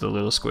pronounce the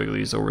little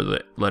squigglies over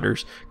the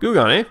letters.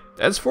 Gugan, eh?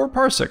 That's 4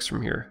 parsecs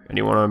from here.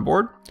 Anyone on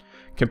board?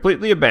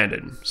 Completely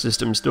abandoned.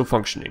 System still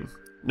functioning.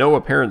 No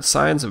apparent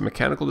signs of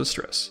mechanical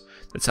distress.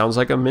 That sounds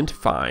like a mint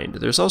find.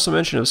 There's also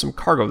mention of some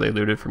cargo they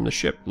looted from the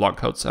ship. Log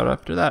coats out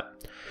after that.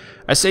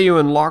 I say you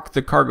unlock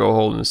the cargo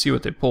hold and see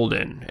what they pulled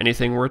in.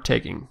 Anything worth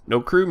taking.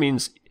 No crew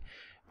means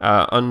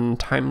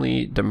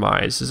untimely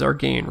demise is our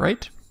gain,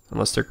 right?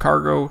 Unless their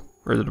cargo,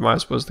 or the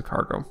demise was the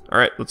cargo.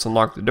 Alright, let's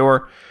unlock the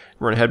door.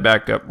 We're going to head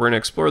back up. We're going to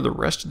explore the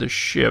rest of the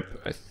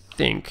ship, I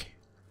think.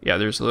 Yeah,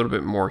 there's a little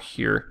bit more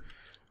here.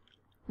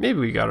 Maybe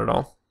we got it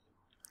all.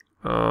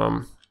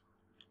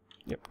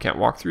 Yep, can't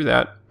walk through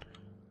that.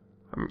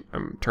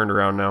 I'm turned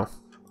around now.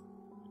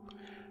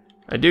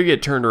 I do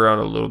get turned around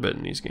a little bit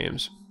in these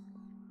games.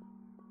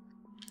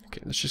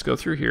 Okay, let's just go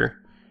through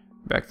here.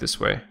 Back this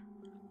way.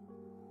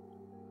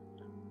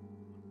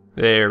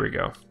 There we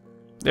go.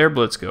 There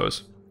Blitz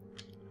goes.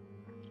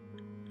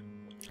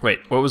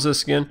 Wait, what was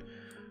this again?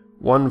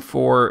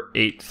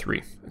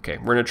 1483. Okay,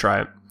 we're gonna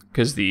try it.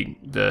 Because the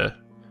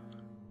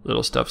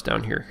little stuff's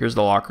down here. Here's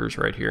the lockers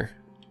right here.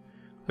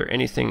 Is there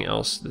anything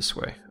else this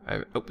way?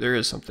 Oh, there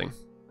is something.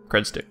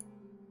 Cred stick.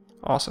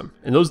 Awesome.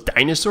 And those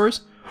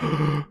dinosaurs?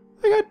 I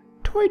got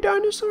toy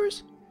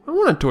dinosaurs. I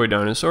want a toy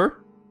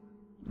dinosaur.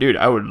 Dude,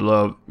 I would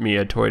love me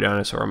a toy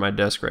dinosaur on my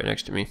desk right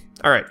next to me.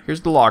 Alright,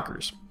 here's the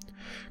lockers.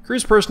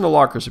 Crew's personal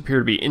lockers appear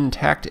to be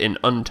intact and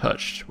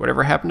untouched.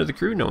 Whatever happened to the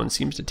crew, no one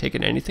seems to take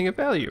in anything of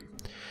value.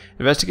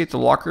 Investigate the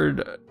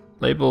locker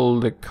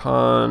labeled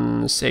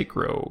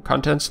Consacro.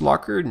 Contents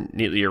locker,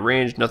 neatly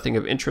arranged, nothing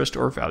of interest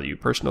or value.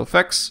 Personal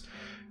effects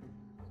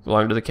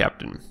belong to the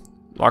captain.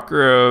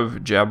 Locker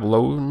of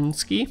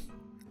Jablonski.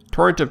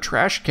 Torrent of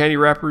trash, candy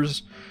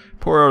wrappers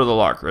pour out of the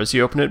locker. As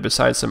you open it,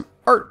 beside some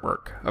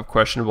artwork of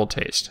questionable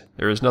taste.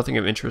 There is nothing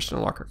of interest in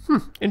the locker.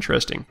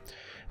 Interesting.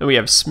 Then we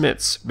have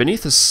Smiths.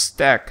 Beneath a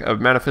stack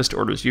of manifest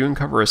orders, you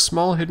uncover a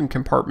small hidden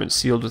compartment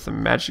sealed with a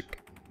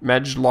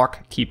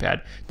Maglock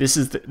keypad. This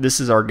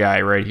is our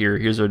guy right here.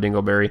 Here's our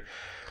Dingleberry.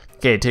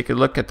 Okay, take a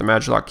look at the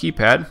Maglock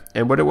keypad.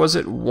 And what was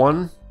it?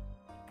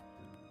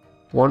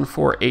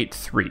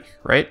 1483,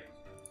 right?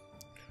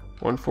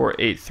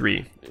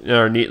 1483.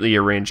 Our neatly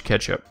arranged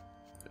ketchup.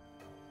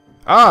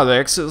 Ah, the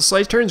exit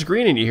slice turns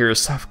green and you hear a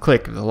soft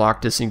click of the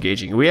lock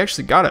disengaging. We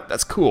actually got it.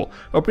 That's cool.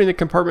 Opening the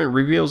compartment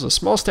reveals a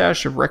small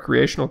stash of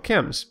recreational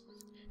chems.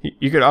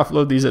 You could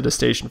offload these at a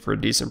station for a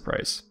decent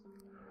price.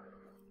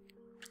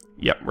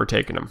 Yep, we're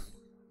taking them.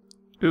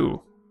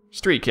 Ooh,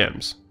 street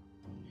chems.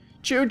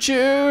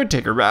 Choo-choo,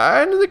 take a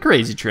ride on the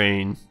crazy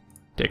train.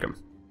 Take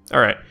them.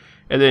 Alright,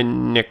 and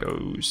then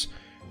Nico's.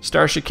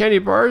 Starship candy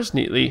bars,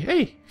 neatly.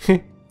 Hey,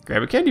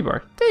 grab a candy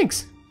bar.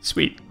 Thanks.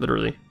 Sweet,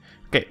 literally.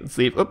 Okay, let's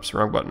leave. Oops,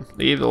 wrong button.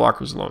 Leave the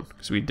lockers alone,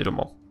 because we did them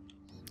all.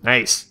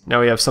 Nice.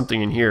 Now we have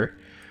something in here.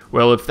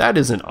 Well, if that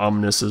isn't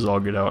ominous as all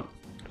get out.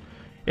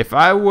 If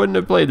I wouldn't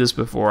have played this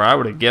before, I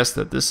would have guessed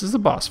that this is the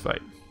boss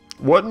fight.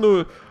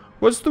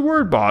 What's the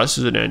word, boss?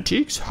 Is it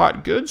antiques?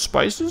 Hot goods?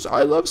 Spices?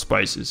 I love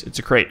spices. It's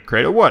a crate.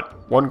 Crate of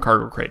what? 1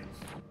 cargo crate.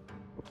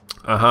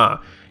 Uh-huh.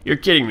 You're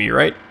kidding me,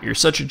 right? You're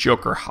such a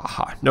joker.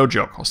 Haha. No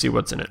joke. I'll see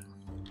what's in it.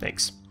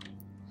 Thanks.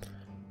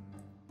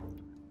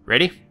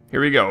 Ready? Here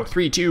we go.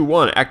 3, 2,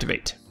 1,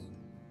 activate.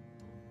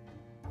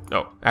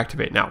 Oh,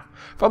 activate now.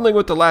 Fumbling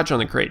with the latch on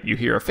the crate, you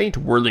hear a faint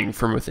whirling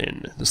from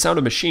within, the sound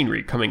of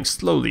machinery coming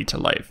slowly to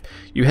life.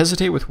 You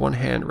hesitate with one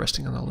hand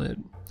resting on the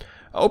lid.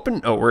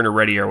 Open. Oh, we're going to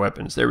ready our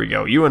weapons. There we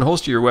go. You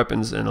unholster your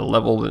weapons and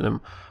level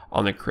them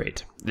on the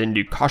crate. Then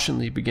you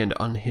cautiously begin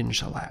to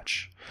unhinge the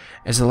latch.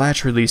 As the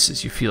latch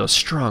releases, you feel a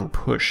strong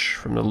push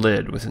from the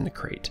lid within the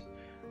crate.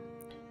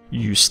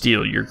 You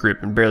steel your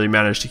grip and barely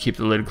manage to keep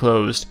the lid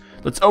closed.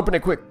 Let's open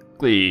it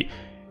quickly.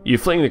 You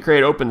fling the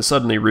crate open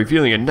suddenly,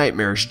 revealing a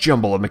nightmarish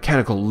jumble of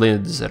mechanical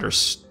lids that are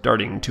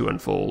starting to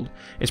unfold.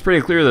 It's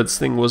pretty clear that this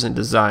thing wasn't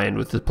designed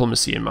with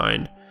diplomacy in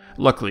mind.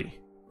 Luckily,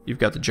 you've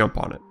got the jump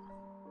on it.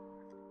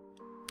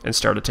 And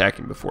start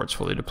attacking before it's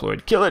fully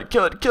deployed. Kill it,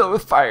 kill it, kill it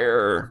with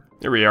fire!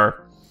 There we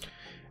are.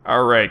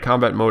 Alright,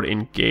 combat mode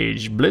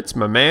engaged. Blitz,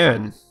 my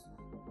man.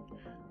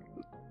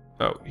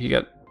 Oh, he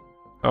got...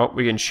 Oh,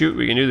 we can shoot,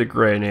 we can do the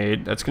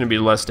grenade. That's going to be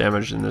less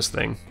damage than this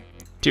thing.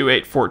 2,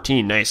 8,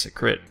 14. Nice, a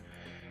crit.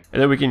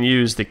 And then we can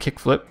use the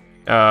kickflip.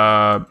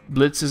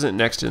 Blitz isn't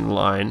next in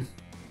line.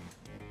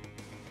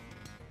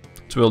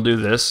 So we'll do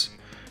this.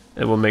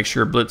 And we'll make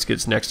sure Blitz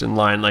gets next in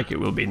line like it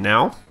will be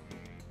now.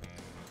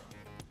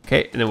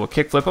 Okay, and then we'll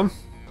kickflip him.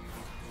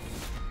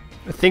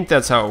 I think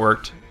that's how it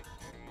worked.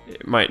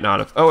 It might not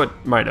have. Oh, it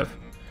might have.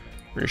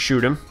 We're going to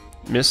shoot him.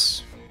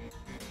 Miss.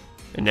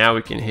 And now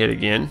we can hit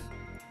again.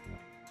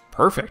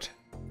 Perfect.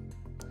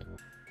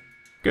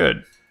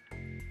 Good.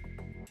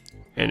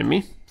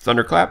 Enemy.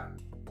 Thunderclap.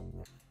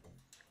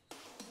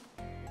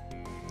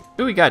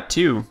 Ooh, we got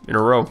 2 in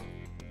a row.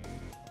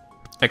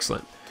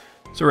 Excellent.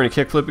 So we're going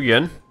to kickflip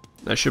again.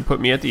 That should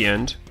put me at the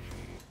end.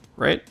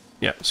 Right?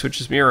 Yeah,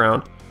 switches me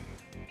around.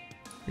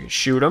 We can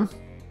shoot him.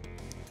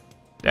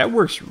 That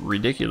works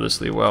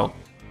ridiculously well.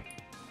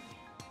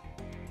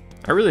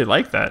 I really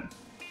like that.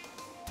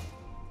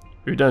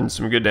 We've done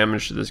some good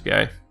damage to this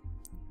guy.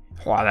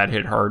 Wow, that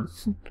hit hard.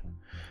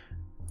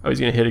 Oh, he's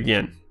going to hit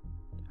again.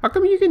 How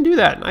come you can do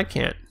that and I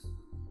can't?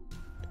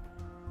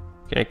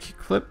 Can I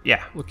kickflip?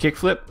 Yeah, we'll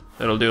kickflip.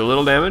 That'll do a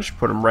little damage.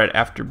 Put him right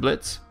after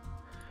Blitz.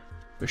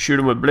 We'll shoot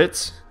him with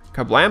Blitz.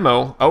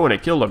 Kablamo. Oh, and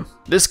it killed him.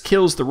 This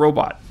kills the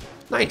robot.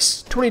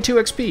 Nice. 22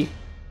 XP.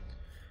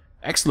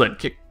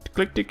 Excellent.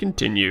 Click to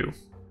continue.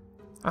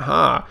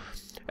 Aha.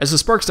 As the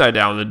sparks die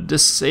down, the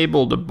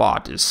disabled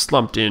bot is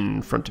slumped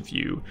in front of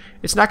you.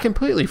 It's not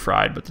completely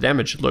fried, but the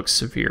damage looks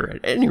severe.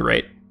 At any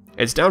rate,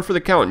 it's down for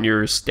the count and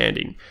you're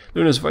standing.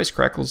 Luna's voice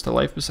crackles to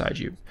life beside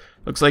you.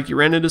 Looks like you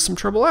ran into some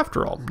trouble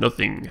after all.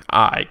 Nothing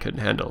I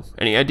couldn't handle.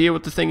 Any idea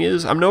what the thing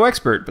is? I'm no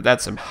expert, but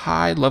that's some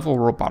high-level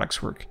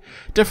robotics work.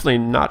 Definitely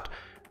not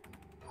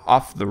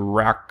off the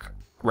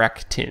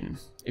rack tin.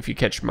 If you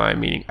catch my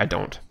meaning, I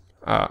don't.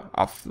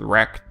 Off the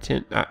rack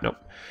tin. Nope.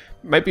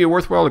 Might be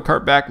worthwhile to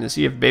cart back and to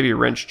see if Baby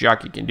Wrench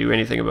Jockey can do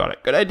anything about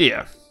it. Good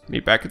idea.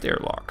 Meet back at the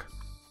airlock.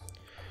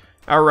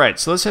 Alright,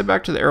 so let's head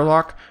back to the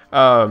airlock.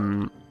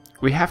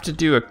 We have to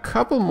do a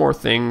couple more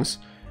things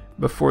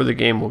before the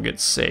game will get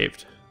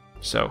saved.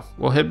 So,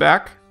 we'll head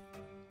back.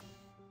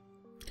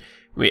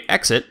 We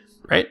exit,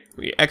 right?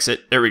 We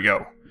exit. There we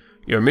go.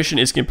 Your mission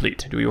is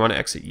complete. Do we want to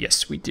exit?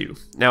 Yes, we do.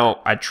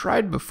 Now, I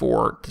tried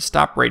before to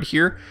stop right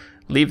here,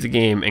 leave the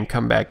game, and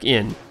come back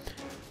in.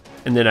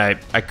 And then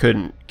I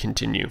couldn't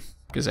continue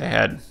because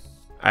I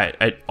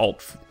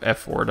Alt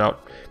F4'd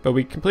out. But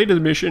we completed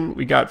the mission.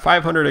 We got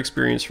 500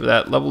 experience for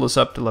that. Leveled us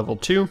up to level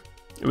 2.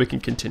 And we can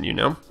continue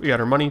now. We got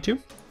our money too.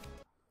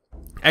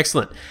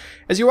 Excellent.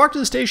 As you walk to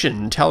the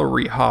station,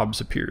 Tallery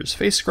Hobbs appears,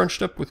 face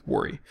scrunched up with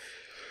worry.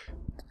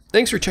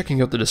 Thanks for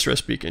checking out the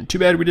distress beacon. Too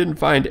bad we didn't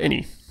find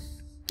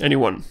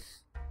anyone.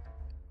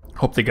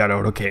 Hope they got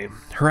out okay.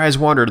 Her eyes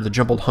wander to the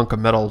jumbled hunk of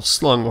metal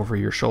slung over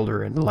your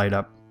shoulder and light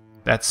up.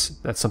 That's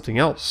something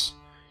else.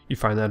 You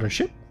find that on a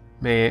ship?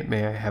 May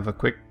I have a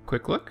quick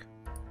look?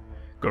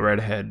 Go right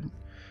ahead.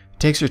 It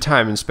takes your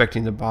time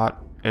inspecting the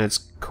bot and its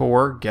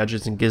core,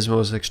 gadgets and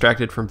gizmos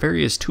extracted from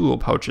various tool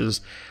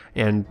pouches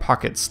and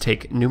pockets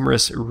take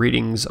numerous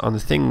readings on the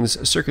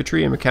thing's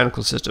circuitry and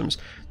mechanical systems.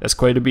 That's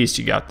quite a beast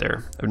you got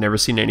there. I've never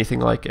seen anything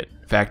like it.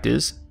 Fact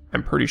is,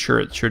 I'm pretty sure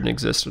it shouldn't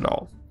exist at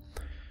all.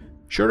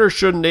 Should or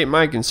shouldn't ain't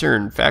my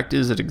concern. Fact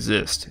is it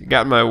exists. It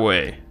got in my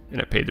way,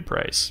 and I paid the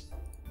price.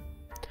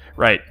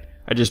 Right.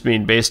 I just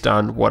mean based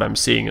on what I'm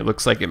seeing, it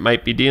looks like it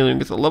might be dealing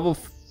with a levels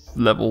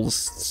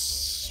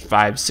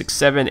 5, 6,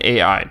 7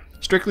 AI.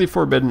 Strictly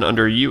forbidden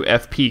under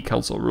UFP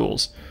Council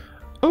rules.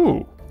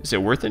 Oh, is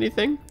it worth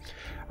anything?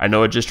 I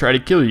know it just tried to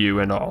kill you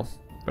and all,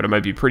 but it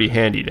might be pretty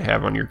handy to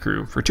have on your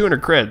crew. For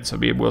 200 creds, I'll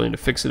be willing to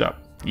fix it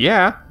up.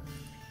 Yeah?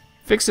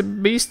 Fix a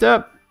beast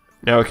up?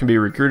 Now it can be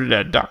recruited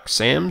at Doc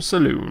Sam's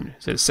Saloon.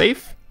 Is it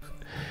safe?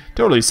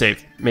 Totally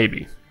safe,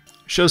 maybe.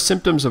 Shows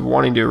symptoms of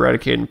wanting to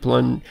eradicate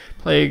a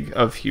plague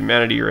of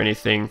humanity or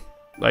anything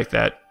like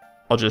that.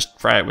 I'll just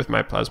fry it with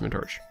my plasma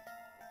torch.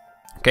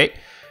 Okay,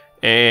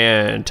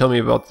 and tell me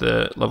about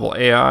the level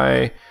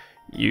AI.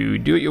 You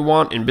do what you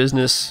want in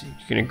business.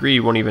 You can agree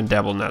you won't even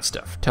dabble in that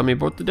stuff. Tell me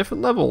about the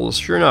different levels.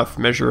 Sure enough,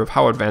 measure of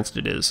how advanced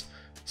it is.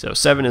 So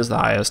 7 is the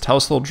highest.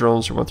 Household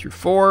drones are 1 through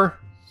 4.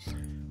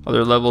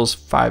 Other levels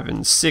 5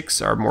 and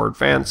 6 are more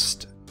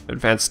advanced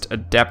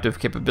adaptive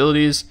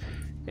capabilities.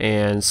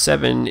 And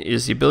 7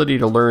 is the ability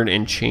to learn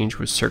and change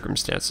with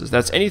circumstances.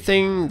 That's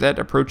anything that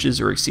approaches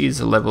or exceeds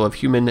the level of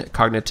human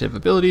cognitive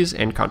abilities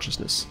and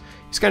consciousness.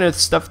 It's kind of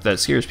stuff that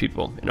scares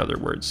people, in other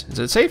words. Is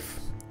it safe?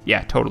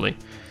 Yeah, totally.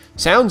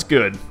 Sounds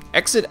good.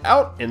 Exit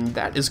out, and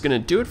that is going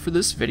to do it for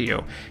this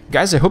video.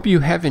 Guys, I hope you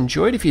have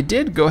enjoyed. If you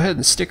did, go ahead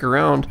and stick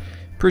around.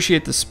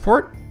 Appreciate the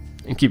support,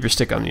 and keep your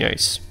stick on the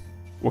ice.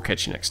 We'll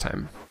catch you next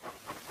time.